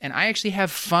resource, and I actually have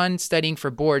fun studying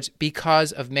for boards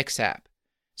because of MixApp.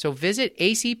 So visit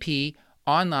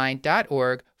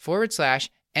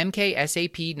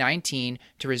acponline.org/MKSAP19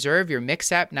 to reserve your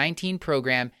MixApp 19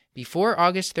 program before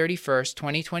August 31st,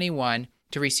 2021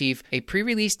 to receive a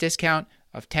pre-release discount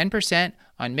of 10%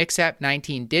 on MixApp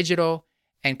 19 Digital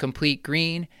and Complete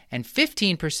Green and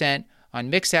 15%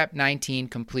 on MixApp 19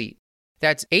 Complete.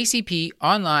 That's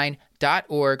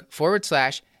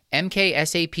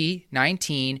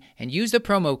acponline.org/MKSAP19 and use the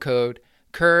promo code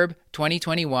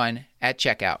CURB2021 at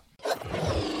checkout.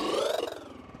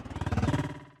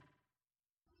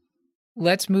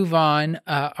 Let's move on.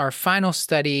 Our final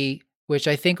study, which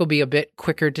I think will be a bit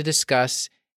quicker to discuss,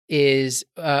 is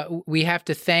we have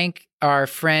to thank our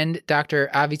friend, Dr.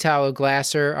 Avitalo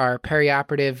Glasser, our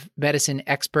perioperative medicine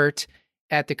expert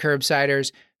at the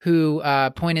Curbsiders, who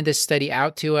pointed this study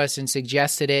out to us and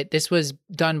suggested it. This was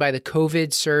done by the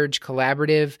COVID Surge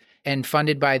Collaborative and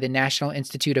funded by the National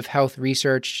Institute of Health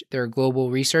Research, their global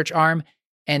research arm.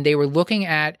 And they were looking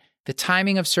at the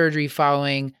timing of surgery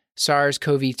following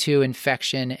SARS-CoV-2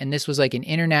 infection. And this was like an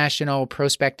international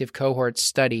prospective cohort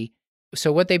study.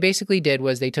 So what they basically did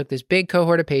was they took this big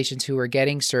cohort of patients who were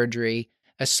getting surgery.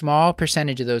 A small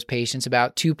percentage of those patients,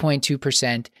 about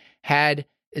 2.2%, had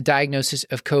a diagnosis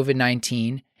of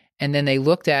COVID-19. And then they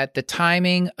looked at the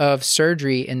timing of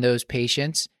surgery in those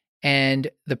patients and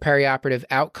the perioperative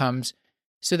outcomes.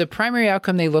 So the primary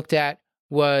outcome they looked at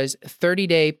was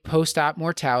 30-day post-op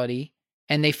mortality,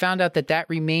 and they found out that that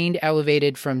remained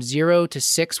elevated from 0 to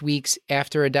 6 weeks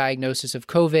after a diagnosis of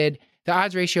COVID. The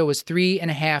odds ratio was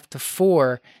 3.5 to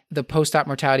 4. The post-op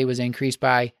mortality was increased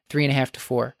by 3.5 to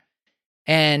 4.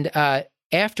 And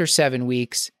after 7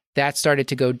 weeks, that started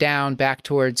to go down back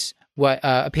towards what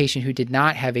a patient who did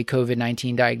not have a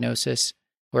COVID-19 diagnosis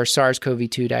or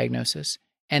SARS-CoV-2 diagnosis.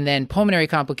 And then pulmonary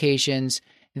complications,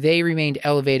 they remained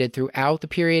elevated throughout the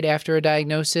period after a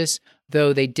diagnosis,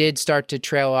 though they did start to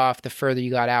trail off the further you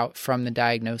got out from the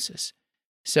diagnosis.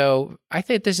 So I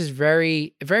think this is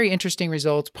very, very interesting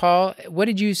results. Paul, what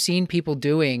did you see people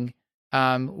doing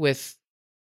with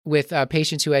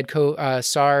patients who had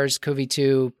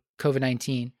SARS-CoV-2,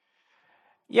 COVID-19?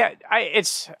 Yeah,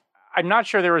 I'm not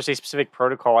sure there was a specific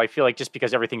protocol. I feel like just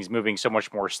because everything's moving so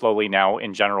much more slowly now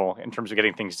in general, in terms of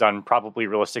getting things done, probably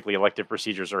realistically elective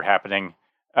procedures are happening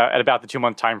at about the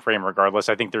 2-month time frame regardless.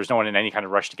 I think there's no one in any kind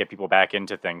of rush to get people back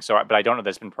into things. But I don't know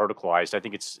that's been protocolized. I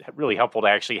think it's really helpful to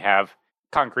actually have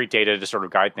concrete data to sort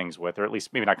of guide things with, or at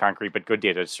least maybe not concrete, but good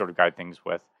data to sort of guide things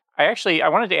with. I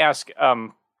wanted to ask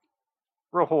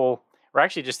Rahul, or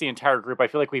actually just the entire group. I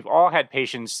feel like we've all had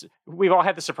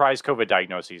the surprise COVID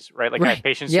diagnoses, right? Like I had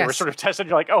patients who were sort of tested, and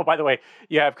you're like, oh, by the way,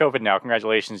 you have COVID now.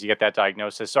 Congratulations, you get that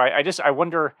diagnosis. So I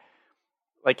wonder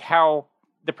like how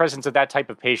the presence of that type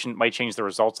of patient might change the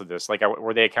results of this. Like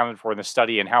were they accounted for in the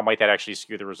study, and how might that actually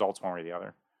skew the results one way or the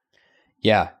other?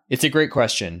 Yeah, it's a great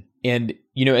question. And,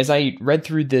 as I read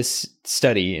through this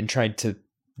study and tried to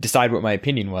decide what my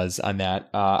opinion was on that,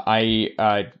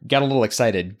 I got a little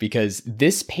excited because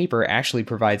this paper actually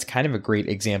provides kind of a great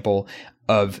example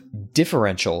of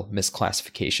differential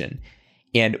misclassification.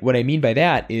 And what I mean by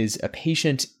that is a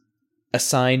patient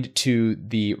assigned to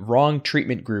the wrong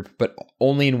treatment group, but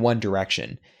only in one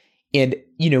direction. And,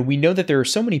 we know that there are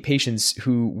so many patients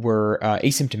who were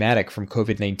asymptomatic from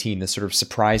COVID-19, the sort of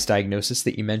surprise diagnosis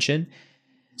that you mentioned.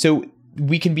 So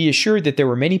we can be assured that there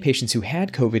were many patients who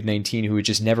had COVID-19 who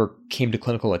just never came to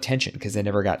clinical attention because they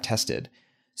never got tested.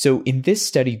 So in this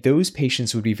study, those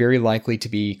patients would be very likely to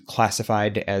be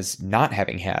classified as not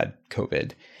having had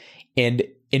COVID. And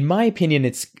in my opinion,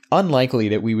 it's unlikely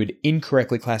that we would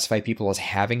incorrectly classify people as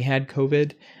having had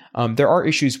COVID. There are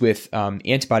issues with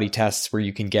antibody tests where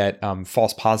you can get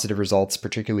false positive results,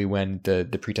 particularly when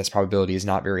the pretest probability is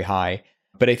not very high.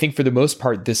 But I think for the most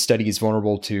part, this study is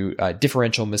vulnerable to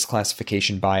differential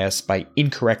misclassification bias by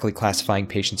incorrectly classifying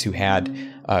patients who had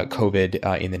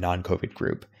COVID in the non-COVID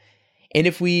group. And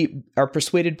if we are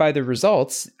persuaded by the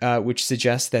results, which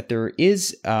suggest that there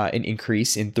is an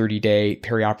increase in 30-day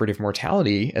perioperative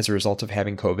mortality as a result of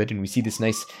having COVID, and we see this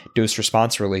nice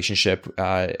dose-response relationship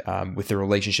with the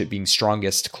relationship being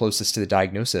strongest, closest to the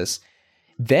diagnosis,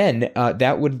 then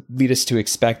that would lead us to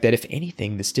expect that, if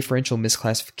anything, this differential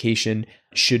misclassification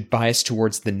should bias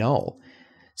towards the null.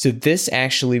 So this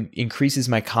actually increases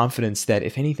my confidence that,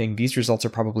 if anything, these results are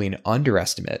probably an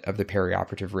underestimate of the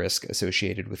perioperative risk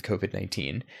associated with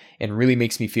COVID-19, and really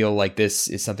makes me feel like this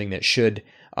is something that should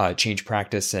change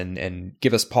practice and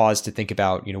give us pause to think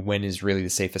about, when is really the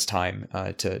safest time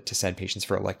to send patients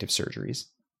for elective surgeries.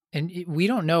 And we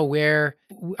don't know where.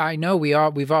 I know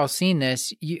we've all seen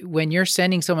this. When you're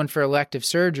sending someone for elective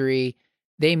surgery,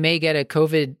 they may get a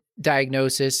COVID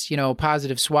diagnosis, a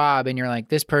positive swab, and you're like,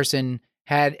 this person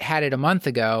had it a month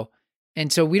ago.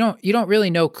 And so you don't really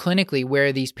know clinically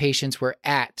where these patients were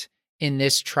at in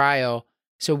this trial.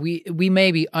 So we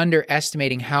may be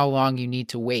underestimating how long you need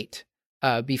to wait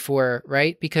before,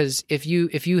 right? Because if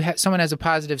someone has a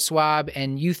positive swab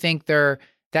and you think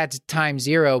that's time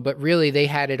 0, but really they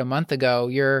had it a month ago,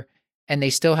 and they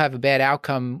still have a bad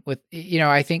outcome with,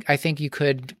 I think you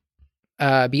could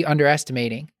be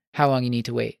underestimating how long you need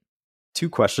to wait. 2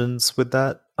 questions with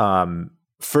that.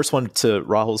 First one, to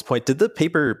Rahul's point, did the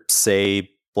paper say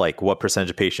like what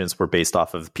percentage of patients were based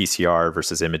off of PCR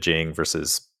versus imaging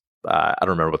versus, I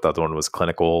don't remember what the other one was,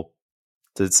 clinical?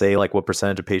 Did it say like what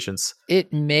percentage of patients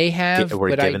it may have, were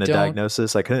given a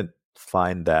diagnosis? I couldn't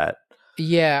find that.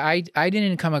 Yeah, I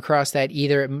didn't come across that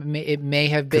either. It may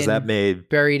have been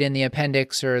buried in the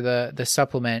appendix or the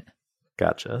supplement.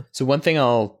 Gotcha. So one thing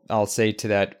I'll say to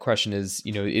that question is,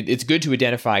 it's good to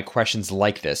identify questions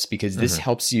like this, because this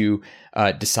helps you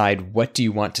decide what do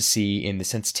you want to see in the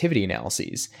sensitivity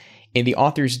analyses. And the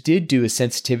authors did do a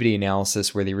sensitivity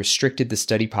analysis where they restricted the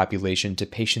study population to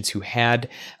patients who had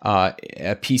a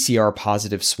PCR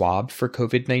positive swab for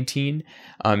COVID-19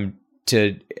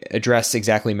 to address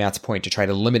exactly Matt's point, to try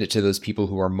to limit it to those people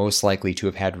who are most likely to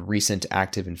have had recent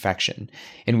active infection.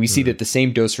 And we see that the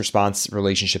same dose response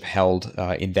relationship held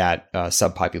in that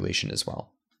subpopulation as well.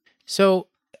 So,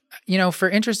 for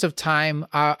interest of time,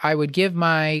 I would give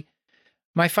my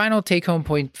final take-home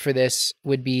point for this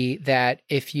would be that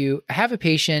if you have a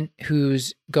patient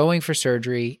who's going for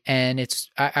surgery, and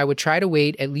I would try to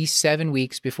wait at least 7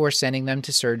 weeks before sending them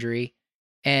to surgery.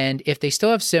 And if they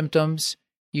still have symptoms,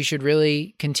 you should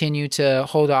really continue to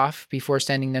hold off before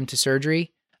sending them to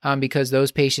surgery, because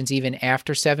those patients, even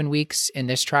after 7 weeks in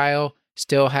this trial,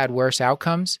 still had worse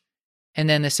outcomes. And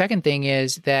then the second thing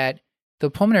is that the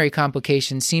pulmonary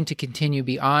complications seem to continue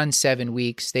beyond 7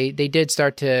 weeks. They did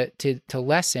start to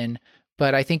lessen,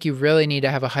 but I think you really need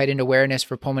to have a heightened awareness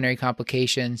for pulmonary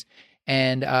complications.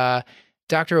 And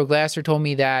Dr. O'Glasser told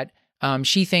me that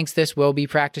she thinks this will be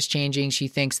practice changing. She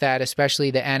thinks that especially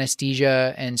her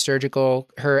anesthesia and surgical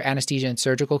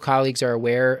colleagues are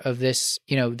aware of this,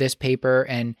 this paper,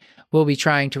 and will be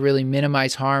trying to really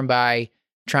minimize harm by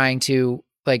trying to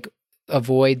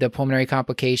avoid the pulmonary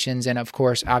complications and, of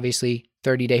course, obviously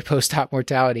 30-day post-op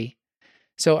mortality.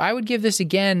 So I would give this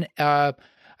again, I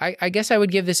guess I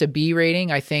would give this a B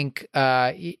rating. I think,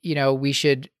 we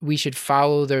should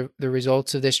follow the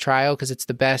results of this trial because it's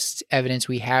the best evidence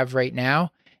we have right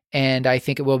now. And I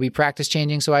think it will be practice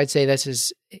changing. So I'd say this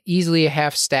is easily a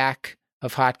half stack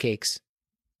of hotcakes.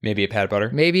 Maybe a pat of butter?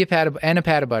 Maybe a pat of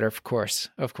butter, of course.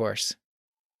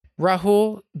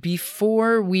 Rahul,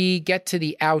 before we get to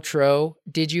the outro,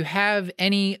 did you have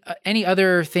any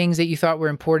other things that you thought were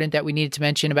important that we needed to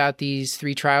mention about these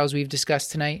 3 trials we've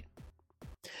discussed tonight?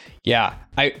 Yeah,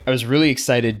 I was really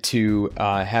excited to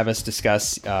have us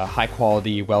discuss a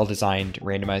high-quality, well-designed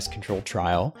randomized controlled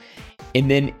trial. And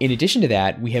then in addition to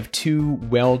that, we have 2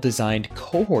 well-designed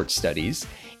cohort studies.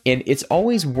 And it's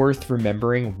always worth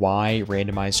remembering why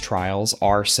randomized trials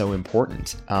are so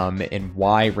important, and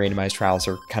why randomized trials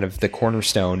are kind of the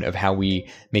cornerstone of how we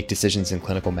make decisions in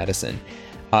clinical medicine.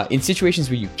 In situations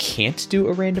where you can't do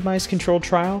a randomized controlled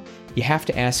trial, you have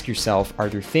to ask yourself, are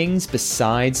there things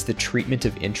besides the treatment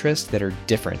of interest that are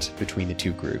different between the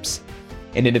 2 groups?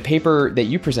 And in a paper that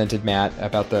you presented, Matt,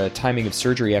 about the timing of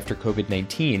surgery after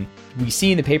COVID-19, we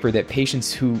see in the paper that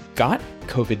patients who got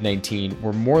COVID-19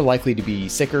 were more likely to be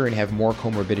sicker and have more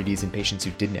comorbidities than patients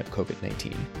who didn't have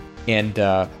COVID-19. And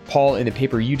Paul, in the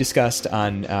paper you discussed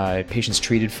on patients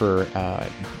treated for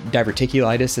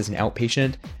diverticulitis as an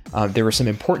outpatient, there were some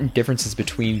important differences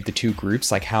between the 2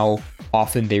 groups, like how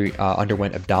often they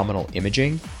underwent abdominal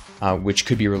imaging, which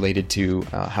could be related to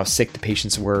how sick the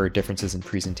patients were, differences in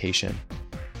presentation.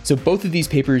 So both of these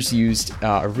papers used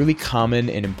a really common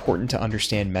and important to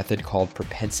understand method called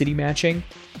propensity matching.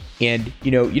 And,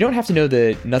 you don't have to know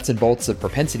the nuts and bolts of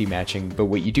propensity matching, but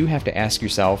what you do have to ask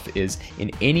yourself is,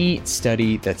 in any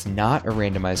study that's not a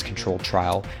randomized controlled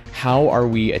trial, how are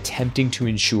we attempting to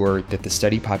ensure that the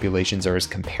study populations are as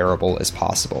comparable as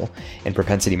possible? And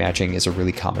propensity matching is a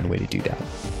really common way to do that.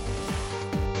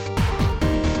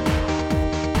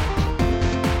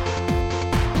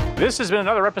 This has been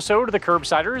another episode of the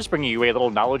Curbsiders, bringing you a little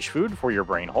knowledge food for your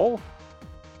brain hole.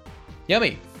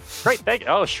 Yummy. Great, thank you.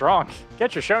 Oh, strong.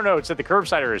 Get your show notes at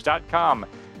thecurbsiders.com.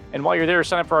 And while you're there,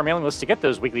 sign up for our mailing list to get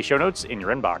those weekly show notes in your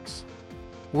inbox.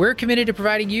 We're committed to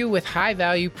providing you with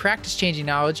high-value, practice-changing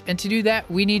knowledge, and to do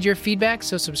that, we need your feedback,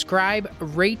 so subscribe,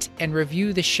 rate, and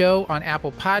review the show on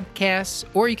Apple Podcasts,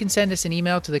 or you can send us an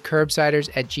email to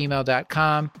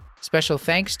thecurbsiders@gmail.com. Special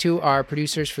thanks to our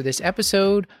producers for this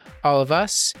episode, all of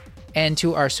us, and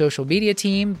to our social media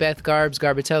team, Beth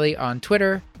Garbatelli on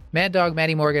Twitter, Mad Dog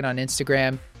Maddie Morgan on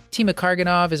Instagram, Tima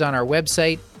Karganov is on our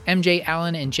website, MJ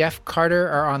Allen and Jeff Carter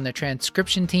are on the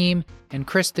transcription team, and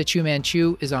Chris the Chew Man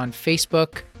Chew is on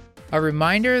Facebook. A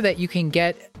reminder that you can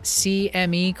get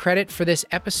CME credit for this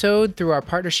episode through our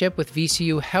partnership with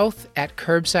VCU Health at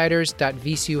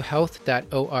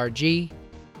curbsiders.vcuhealth.org.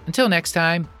 Until next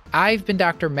time, I've been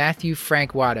Dr. Matthew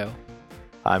Frank Watto.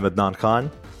 I'm Adnan Khan.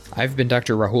 I've been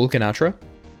Dr. Rahul Ganatra.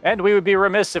 And we would be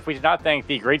remiss if we did not thank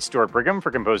the great Stuart Brigham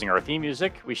for composing our theme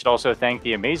music. We should also thank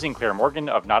the amazing Claire Morgan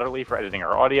of Notterly for editing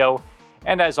our audio.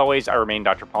 And as always, I remain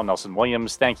Dr. Paul Nelson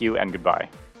Williams. Thank you and goodbye.